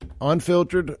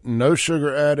unfiltered, no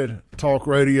sugar added talk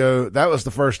radio. That was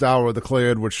the first hour of the Clay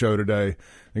Edwards Show today.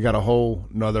 We got a whole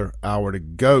another hour to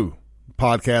go.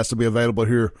 Podcast will be available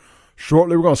here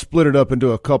shortly. We're going to split it up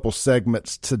into a couple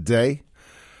segments today.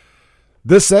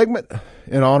 This segment,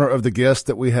 in honor of the guest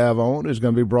that we have on, is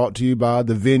going to be brought to you by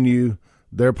the venue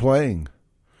they're playing.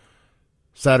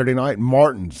 Saturday night,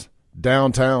 Martin's,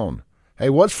 downtown. Hey,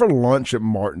 what's for lunch at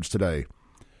Martin's today?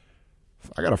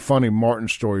 I got a funny Martin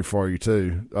story for you,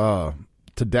 too.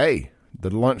 Today,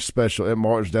 the lunch special at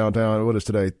Martin's downtown, what is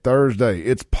today? Thursday.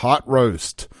 It's pot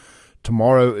roast.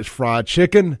 Tomorrow is fried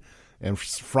chicken. And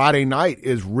Friday night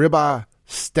is ribeye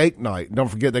steak night. Don't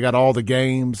forget, they got all the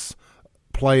games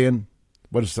playing.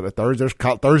 What is it, Thursday? There's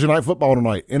Thursday night football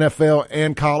tonight, NFL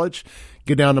and college.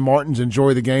 Get down to Martin's,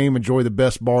 enjoy the game, enjoy the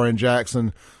best bar in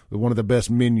Jackson with one of the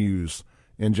best menus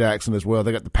in Jackson as well.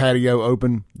 They got the patio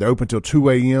open. They're open till 2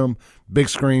 a.m. Big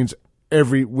screens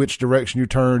every which direction you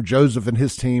turn. Joseph and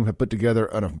his team have put together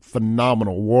a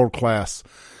phenomenal world-class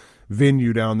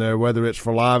venue down there, whether it's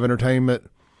for live entertainment,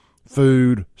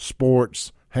 food,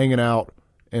 sports, hanging out,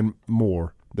 and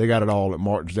more. They got it all at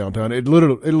Martin's downtown. It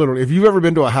literally, if you've ever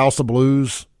been to a House of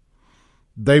Blues,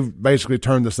 they've basically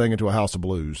turned this thing into a House of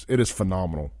Blues. It is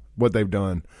phenomenal what they've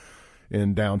done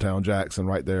in downtown Jackson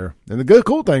right there. And the good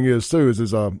cool thing is too is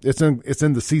it's in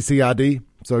the CCID.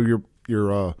 So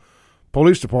your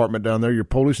police department down there, your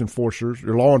police enforcers,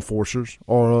 your law enforcers,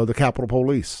 or the Capitol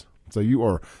Police. So you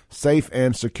are safe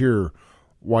and secure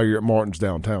while you're at Martin's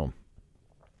downtown.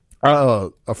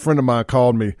 A friend of mine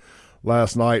called me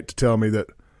last night to tell me that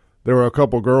there were a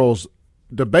couple girls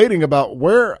debating about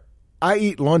where I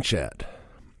eat lunch at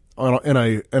in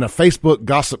a Facebook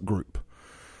gossip group.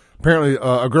 Apparently,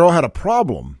 a girl had a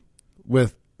problem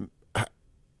with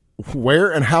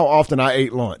where and how often I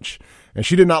ate lunch, and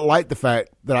she did not like the fact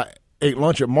that I ate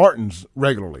lunch at Martin's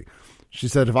regularly. She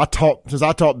said, since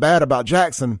I talk bad about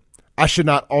Jackson, I should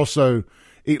not also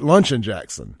eat lunch in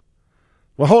Jackson.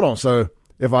 Well, hold on. So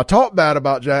if I talk bad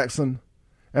about Jackson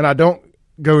and I don't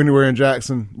go anywhere in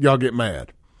Jackson, y'all get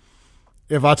mad.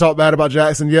 If I talk bad about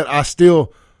Jackson, yet I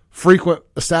still frequent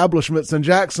establishments in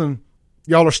Jackson,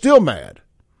 y'all are still mad.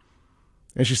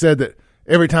 And she said that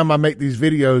every time I make these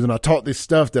videos and I talk this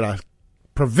stuff that I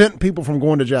prevent people from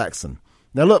going to Jackson.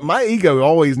 Now, look, my ego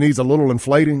always needs a little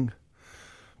inflating,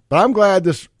 but I'm glad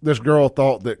this girl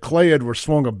thought that Clay Edwards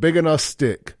swung a big enough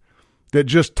stick that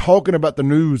just talking about the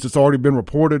news that's already been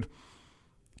reported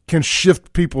can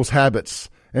shift people's habits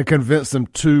and convince them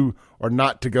to or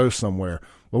not to go somewhere.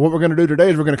 But what we're going to do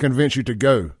today is we're going to convince you to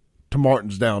go to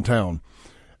Martin's downtown.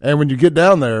 And when you get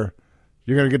down there,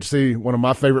 you're going to get to see one of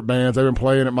my favorite bands. They've been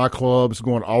playing at my clubs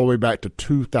going all the way back to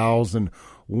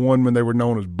 2001 when they were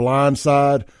known as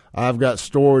Blindside. I've got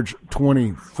Storage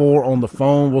 24 on the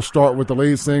phone. We'll start with the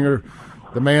lead singer,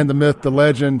 the man, the myth, the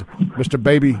legend, Mr.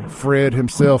 Baby Fred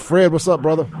himself. Fred, what's up,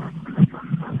 brother?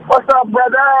 What's up,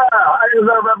 brother? How is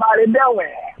everybody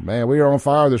doing? Man, we are on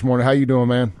fire this morning. How you doing,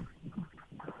 man?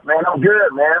 Man, I'm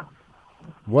good, man.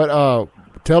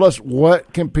 Tell us,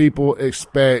 what can people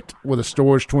expect with a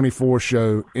Storage 24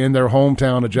 show in their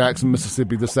hometown of Jackson,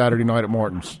 Mississippi this Saturday night at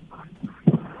Martin's?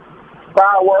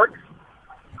 Fireworks,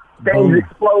 things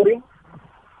exploding,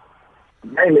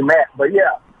 mainly Matt, but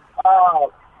yeah.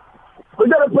 We're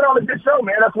going to put on a good show,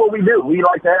 man. That's what we do. We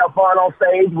like to have fun on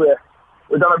stage. We're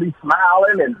going to be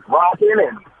smiling and rocking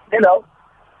and,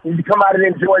 you can come out and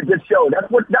enjoy a good show. That's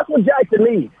what Jackson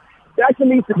needs. Jackson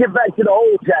needs to get back to the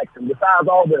old Jackson besides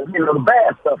all the, the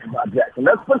bad stuff about Jackson.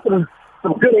 Let's put some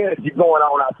good energy going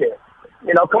on out there.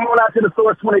 Come on out to the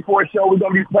Source 24 show. We're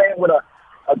going to be playing with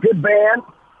a good band,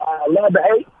 Love to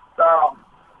Hate.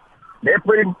 They're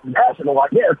pretty national, I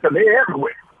guess, because they're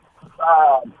everywhere.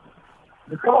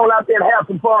 Just come on out there and have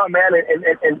some fun, man,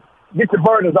 and get your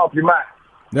burdens off your mind.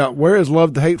 Now, where is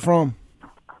Love to Hate from?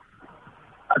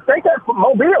 I think that's from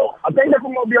Mobile.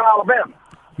 Alabama.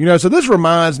 So this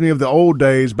reminds me of the old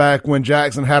days back when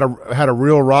Jackson had a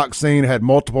real rock scene, had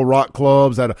multiple rock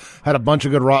clubs, had a bunch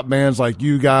of good rock bands like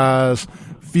you guys,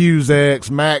 Fuse X,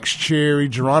 Max Cherry,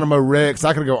 Geronimo Rex.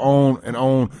 I could go on and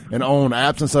on and on.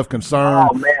 Absence of Concern.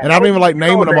 Oh, man. And I don't even like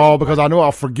naming them all because I know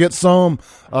I'll forget some.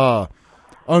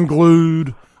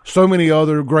 Unglued, so many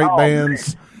other great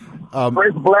bands.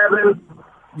 Prince Blevins.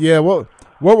 Yeah, what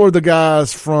were the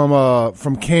guys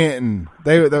from Canton?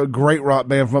 They're a great rock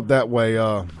band from up that way.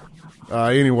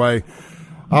 Anyway,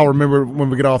 I'll remember when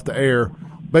we get off the air.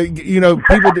 But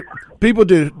people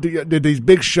did these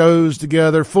big shows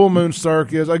together. Full Moon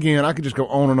Circus. Again, I could just go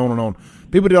on and on and on.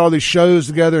 People did all these shows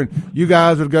together, and you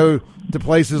guys would go to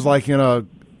places like in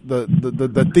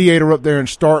the theater up there in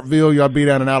Starkville. Y'all be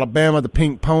down in Alabama, the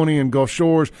Pink Pony in Gulf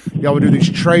Shores. Y'all would do these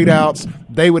trade outs.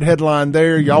 They would headline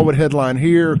there. Y'all would headline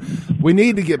here. We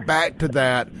need to get back to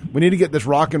that. We need to get this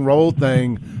rock and roll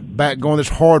thing back going, this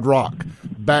hard rock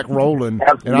back rolling.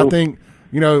 Absolutely. And I think,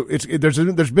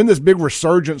 there's been this big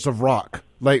resurgence of rock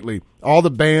lately. All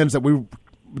the bands that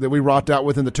we rocked out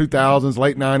with in the 2000s,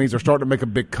 late 90s are starting to make a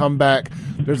big comeback.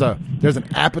 There's an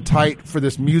appetite for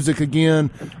this music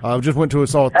again. Just went to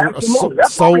saw a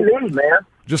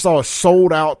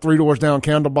sold out Three Doors Down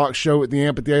Candlebox show at the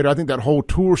amphitheater. I think that whole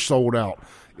tour sold out.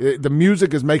 The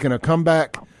music is making a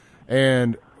comeback,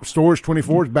 and Storage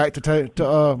 24 is back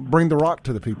to bring the rock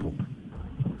to the people.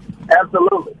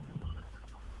 Absolutely.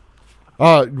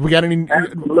 We got any?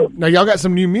 Absolutely. Now y'all got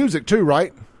some new music too,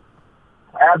 right?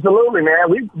 Absolutely, man.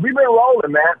 We've been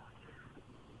rolling, man.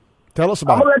 Tell us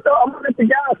about I'm gonna let the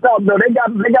guys talk though. They got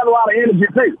a lot of energy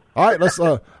too. All right, let's.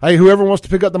 Hey, whoever wants to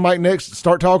pick up the mic next,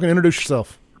 start talking. Introduce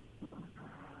yourself.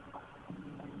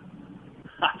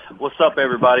 What's up,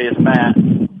 everybody? It's Matt.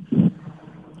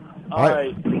 All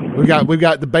right. We've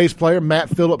got the bass player Matt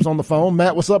Phillips on the phone.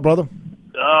 Matt, what's up, brother?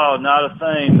 Oh, not a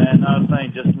thing, man. Not a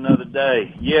thing. Just another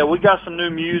day. Yeah, we got some new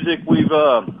music. We've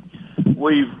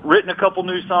written a couple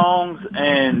new songs,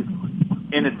 and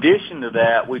in addition to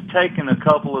that, we've taken a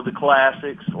couple of the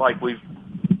classics like we've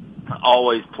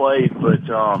always played, but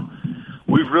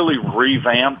we've really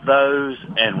revamped those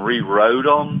and rewrote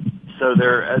them, so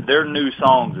they're new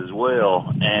songs as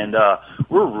well. And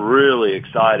we're really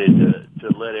excited to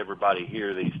let everybody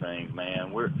hear these things,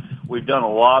 man. We've done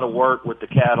a lot of work with the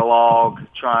catalog,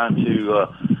 trying to.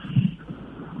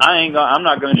 I'm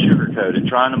not going to sugarcoat it,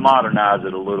 trying to modernize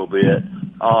it a little bit.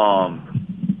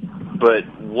 But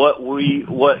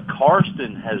what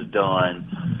Karsten has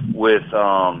done with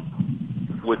a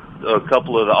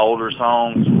couple of the older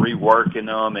songs, reworking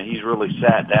them, and he's really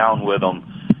sat down with them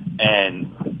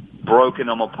and broken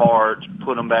them apart,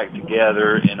 put them back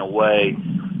together in a way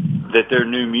that they're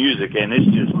new music, and it's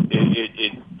just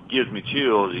it gives me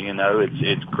chills.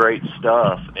 It's great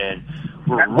stuff, and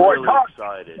we're really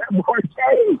excited. That boy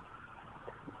Kay.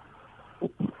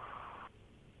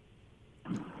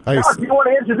 Hey, Josh, you want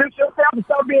to introduce yourself and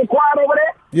stop being quiet over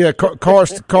there? Yeah,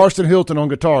 Karsten Hilton on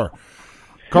guitar.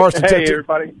 Karsten,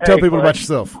 everybody. Tell people about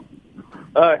yourself.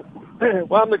 Well,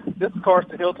 this is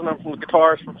Karsten Hilton. I'm from the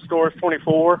guitars from Storage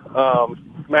 24.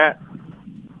 Matt,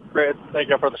 Fred, thank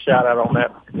you for the shout out on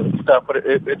that stuff. But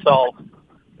it's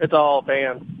all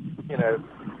band,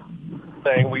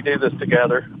 thing. We do this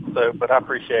together. But I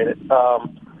appreciate it.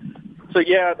 So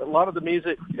yeah, a lot of the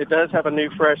music, it does have a new,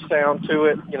 fresh sound to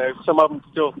it. Some of them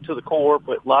still to the core,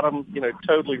 but a lot of them,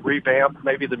 totally revamped.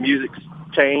 Maybe the music's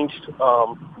changed,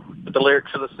 but the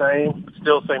lyrics are the same,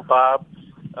 still the same vibe.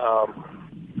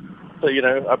 So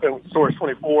I've been with Source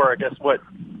 24, I guess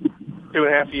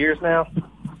 2.5 years now.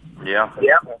 Yeah.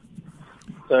 Yeah.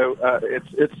 So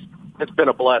it's been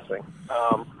a blessing.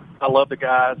 I love the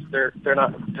guys. They're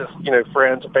not just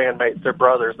friends, bandmates. They're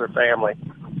brothers. They're family.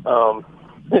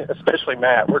 Especially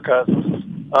Matt, we're cousins.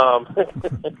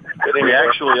 We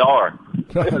actually are.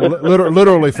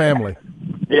 Literally family.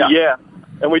 Yeah.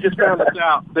 And we just found this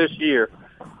out this year.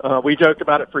 We joked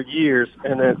about it for years,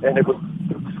 and it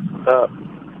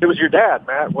was your dad,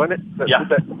 Matt, wasn't it?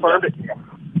 That confirmed it.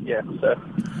 Yeah. So.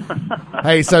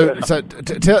 Hey, so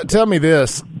tell me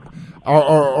this: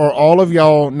 are all of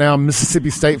y'all now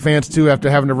Mississippi State fans too, after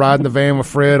having to ride in the van with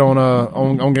Fred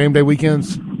on game day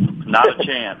weekends? Not a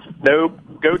chance. Nope.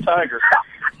 Go Tigers.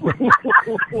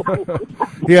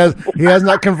 He has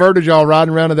not converted y'all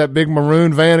riding around in that big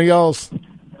maroon van of y'all's.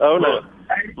 Oh no!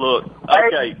 Look.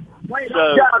 Okay. Those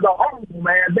guys are horrible,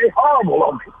 man. They horrible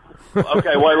on me.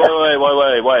 Okay, wait.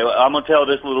 I'm going to tell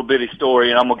this little bitty story,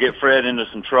 and I'm going to get Fred into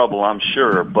some trouble, I'm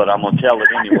sure, but I'm going to tell it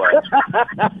anyway.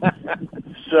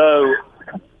 So,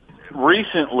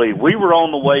 recently, we were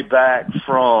on the way back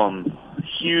from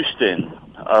Houston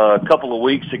a couple of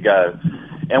weeks ago,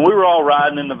 and we were all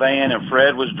riding in the van, and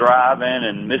Fred was driving,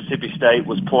 and Mississippi State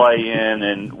was playing,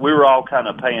 and we were all kind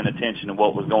of paying attention to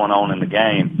what was going on in the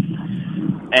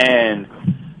game. And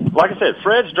like I said,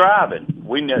 Fred's driving.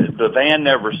 The van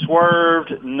never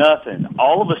swerved, nothing.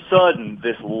 All of a sudden,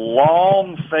 this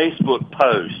long Facebook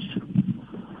post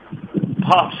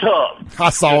pops up. I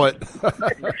saw it.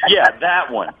 Yeah,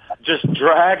 that one. Just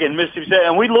dragging Mississippi State.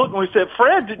 And we looked and we said,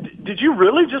 Fred, did you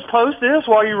really just post this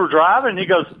while you were driving? And he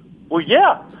goes, well,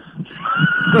 yeah.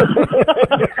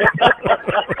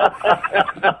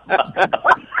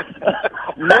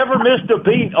 Never missed a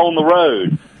beat on the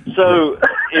road. So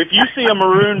if you see a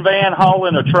maroon van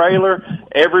hauling a trailer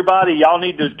everybody, y'all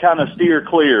need to kind of steer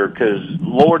clear because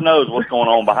Lord knows what's going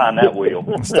on behind that wheel.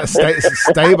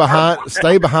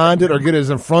 Stay behind it or get as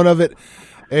in front of it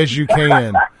as you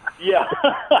can. Yeah.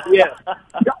 Yeah.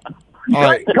 All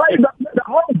right. Clay, the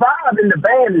whole vibe in the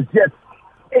band is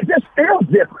it just feels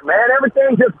different, man.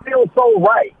 Everything just feels so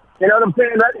right. You know what I'm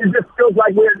saying? It just feels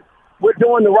like we're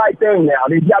doing the right thing now.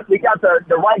 We got the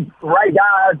right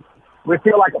guys. We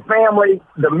feel like a family.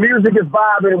 The music is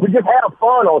vibing. We just have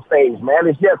fun on stage, man.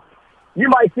 It's just, you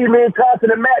might see me and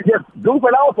Carson and Matt just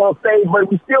goofing off on stage, but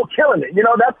we still killing it. You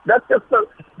know, that's just the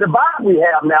vibe we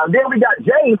have now. And then we got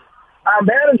Jay, our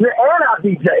manager and our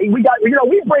DJ. We got, we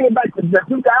bring it back to the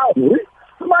 2000s.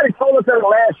 Somebody told us at the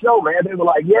last show, man. They were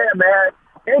like, yeah, man,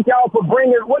 thank y'all for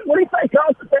bringing, what do you say,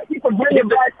 Carson? Thank you for bringing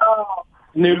back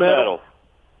New metal.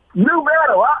 New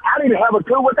metal. I didn't even have a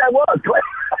clue what that was, Clay.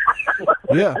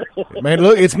 Yeah, man.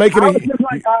 Look, it's making I was just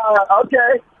like,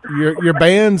 okay. Your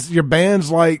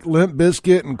bands like Limp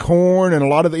Bizkit and Korn and a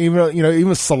lot of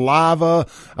even Saliva.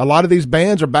 A lot of these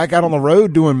bands are back out on the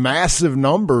road doing massive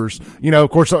numbers. Of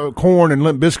course, Korn and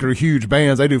Limp Bizkit are huge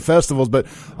bands. They do festivals, but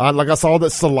like I saw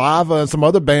that Saliva and some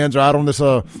other bands are out on this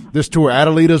tour.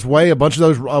 Adelita's Way. A bunch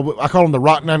of those I call them the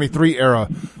Rock 93 era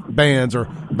bands are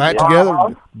back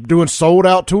together doing sold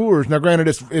out tours. Now, granted,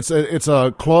 it's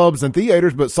clubs and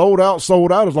theaters, but sold out. As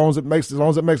long as it makes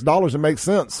dollars, it makes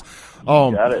sense.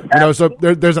 Got it. So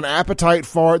there's an appetite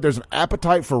for it. There's an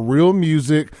appetite for real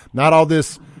music, not all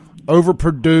this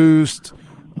overproduced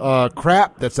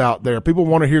crap that's out there. People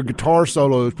want to hear guitar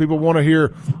solos. People want to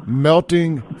hear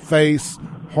melting face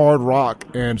hard rock.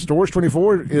 And Storage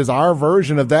 24 is our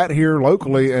version of that here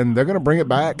locally, and they're going to bring it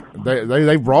back.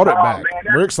 They brought it back.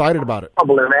 Man, we're excited about it.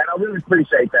 Man, I really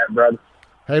appreciate that, brother.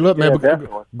 Hey, look, man,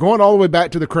 definitely. Going all the way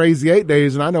back to the Crazy 8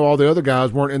 days, and I know all the other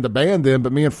guys weren't in the band then,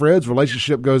 but me and Fred's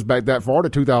relationship goes back that far to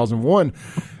 2001.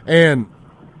 And,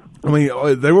 I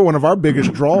mean, they were one of our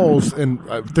biggest draws, and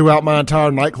throughout my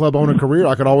entire nightclub owner career,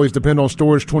 I could always depend on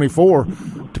Storage 24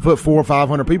 to put 400 or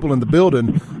 500 people in the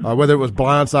building, whether it was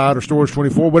Blindside or Storage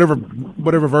 24,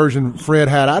 whatever version Fred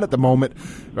had out at the moment.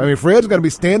 I mean, Fred's going to be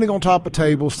standing on top of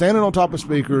tables, standing on top of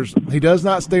speakers. He does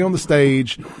not stay on the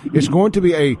stage. It's going to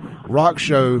be a rock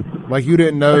show like you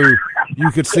didn't know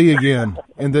you could see again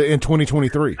in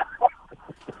 2023. He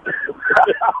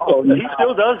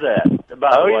still does that,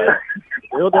 by the way.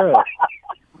 Still does.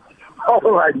 Oh,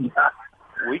 my God.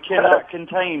 We cannot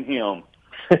contain him.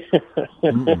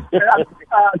 Clay,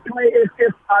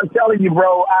 I'm telling you,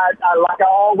 bro, like I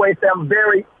always say, I'm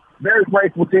very, very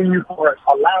grateful to you for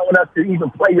allowing us to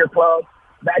even play your club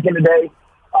back in the day.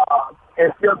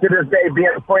 And still to this day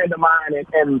being a friend of mine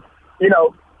and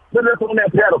putting us on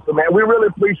that pedestal, man. We really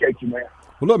appreciate you, man.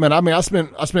 Well, look, man, I mean, I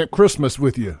spent Christmas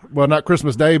with you. Well, not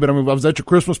Christmas Day, but I mean, I was at your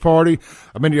Christmas party.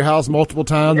 I've been to your house multiple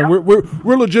times, and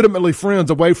we're legitimately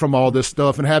friends away from all this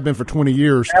stuff and have been for 20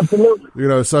 years.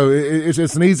 Absolutely. So it's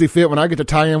an easy fit when I get to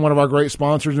tie in one of our great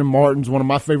sponsors in Martin's, one of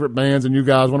my favorite bands, and you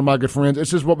guys, one of my good friends. It's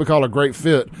just what we call a great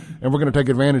fit, and we're going to take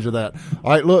advantage of that.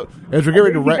 All right, look, as we get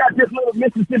ready to wrap. You got this little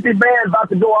Mississippi band about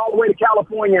to go all the way to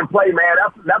California and play, man.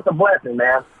 That's a blessing,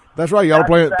 man. That's right. Y'all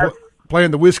are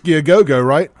playing the Whiskey A Go-Go,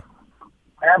 right?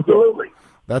 Absolutely.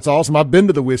 That's awesome. I've been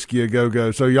to the Whiskey A Go-Go,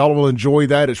 so y'all will enjoy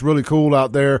that. It's really cool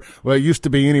out there. Well, it used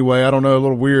to be anyway. I don't know, a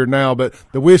little weird now, but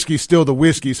the whiskey's still the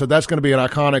whiskey, so that's going to be an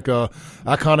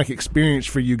iconic experience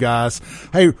for you guys.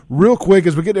 Hey, real quick,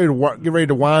 as we get ready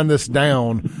to wind this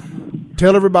down,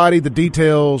 tell everybody the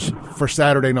details for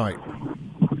Saturday night.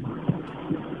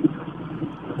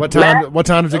 What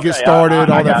time does it get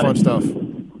started? All that fun stuff.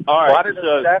 All right. Why did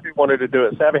Savvy wanted to do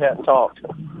it? Savvy hadn't talked.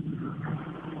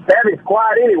 Savvy's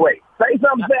quiet anyway. Say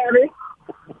something, Savvy.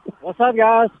 What's up,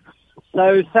 guys?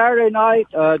 So Saturday night,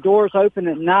 doors open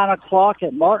at 9 o'clock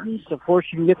at Martin's. Of course,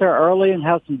 you can get there early and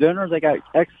have some dinner. They got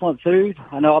excellent food.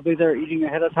 I know I'll be there eating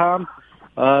ahead of time.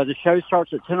 The show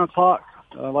starts at 10 o'clock.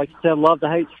 Like you said, Love the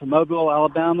Hates from Mobile,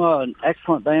 Alabama, an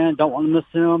excellent band. Don't want to miss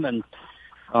them. And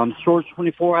Storage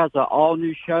 24 has an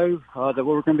all-new show that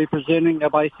we're going to be presenting.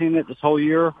 Nobody's seen it this whole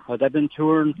year. They've been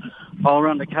touring all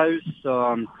around the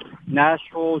coast,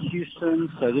 Nashville, Houston.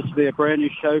 So this will be a brand-new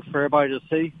show for everybody to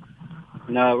see.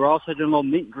 And we're also doing a little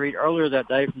meet and greet earlier that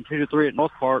day from 2 to 3 at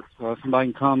North Park. So if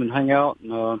somebody can come and hang out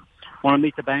and want to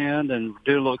meet the band and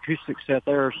do a little acoustic set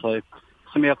there. So it's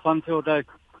going to be a fun-filled day.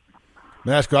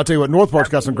 Man, that's cool. I'll tell you what, North Park's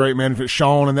got some great management.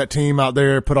 Sean and that team out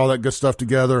there put all that good stuff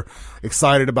together.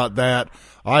 Excited about that.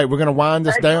 All right, we're going to wind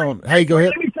this down. Hey, go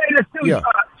ahead. Let me say this, too. Yeah.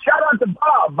 Shout out to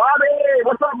Bob. Bobby,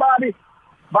 what's up, Bobby?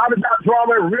 Bobby's our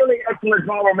drummer, really excellent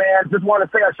drummer, man. Just want to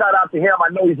say a shout out to him. I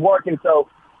know he's working, so,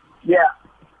 yeah.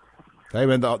 Hey,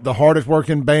 man, the hardest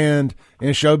working band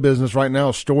in show business right now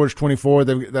is Storage 24.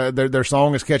 Their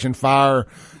song is catching fire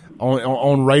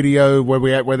on radio where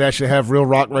they actually have real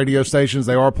rock radio stations.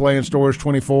 They are playing Storage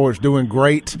 24. It's doing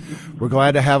great. We're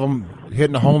glad to have them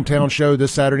hitting a hometown show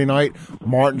this Saturday night.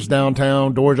 Martin's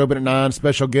downtown. Doors open at 9.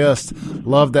 Special guests.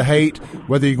 Love to hate.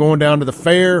 Whether you're going down to the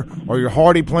fair or your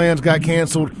Hardy plans got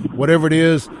canceled, whatever it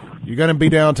is, you're going to be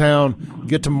downtown.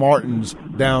 Get to Martin's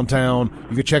downtown.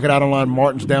 You can check it out online,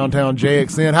 Martin's Downtown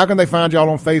JXN. How can they find y'all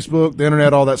on Facebook, the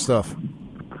internet, all that stuff?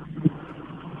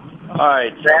 All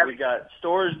right, so we got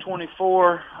Storage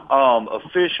 24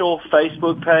 official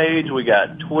Facebook page. We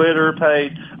got Twitter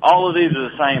page. All of these are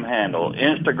the same handle.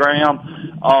 Instagram,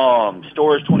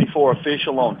 Storage 24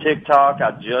 official on TikTok.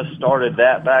 I just started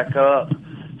that back up.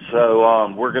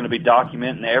 So we're going to be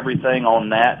documenting everything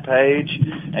on that page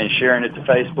and sharing it to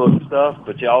Facebook and stuff.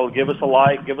 But y'all give us a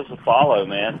like, give us a follow,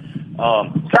 man. Come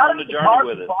on the journey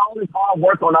with us. Hard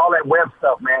work on all that web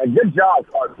stuff, man. Good job,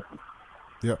 Carter.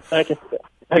 Yeah. Thank you.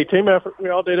 Hey, team effort. We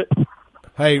all did it.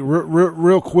 Hey,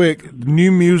 real quick,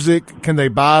 new music, can they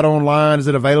buy it online? Is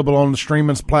it available on the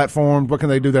streaming platforms? What can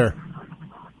they do there?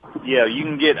 Yeah, you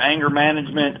can get Anger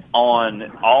Management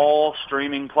on all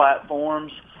streaming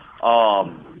platforms.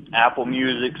 Apple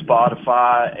Music,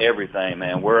 Spotify, everything,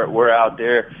 man. We're out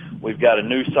there. We've got a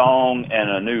new song and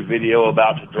a new video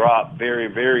about to drop very,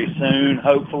 very soon,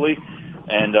 hopefully.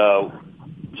 And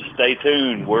just stay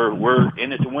tuned. We're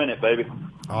in it to win it, baby.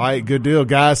 All right, good deal,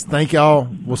 guys. Thank y'all.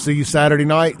 We'll see you Saturday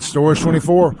night, Storage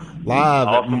 24, live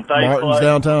awesome. at Thanks, Martin's Clay.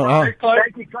 downtown. Thank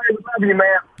you, Clay. We love you,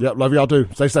 man. Yep, love y'all too.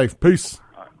 Stay safe. Peace.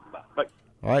 All right, bye.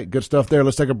 All right, good stuff there.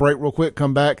 Let's take a break real quick,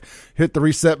 come back, hit the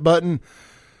reset button.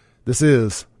 This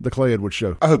is The Clay Edwards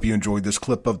Show. I hope you enjoyed this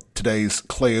clip of today's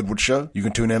Clay Edwards Show. You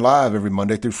can tune in live every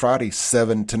Monday through Friday,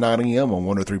 7 to 9 a.m. on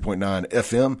 103.9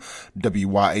 FM,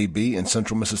 WYAB in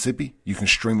Central Mississippi. You can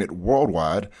stream it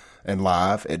worldwide and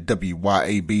live at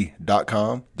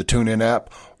WYAB.com, the TuneIn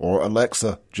app, or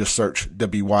Alexa. Just search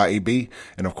WYAB.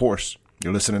 And, of course,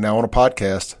 you're listening now on a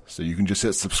podcast, so you can just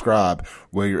hit subscribe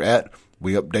where you're at.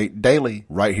 We update daily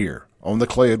right here on The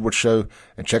Clay Edwards Show,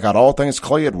 and check out all things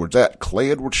Clay Edwards at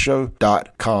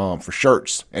ClayEdwardsShow.com for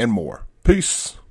shirts and more. Peace.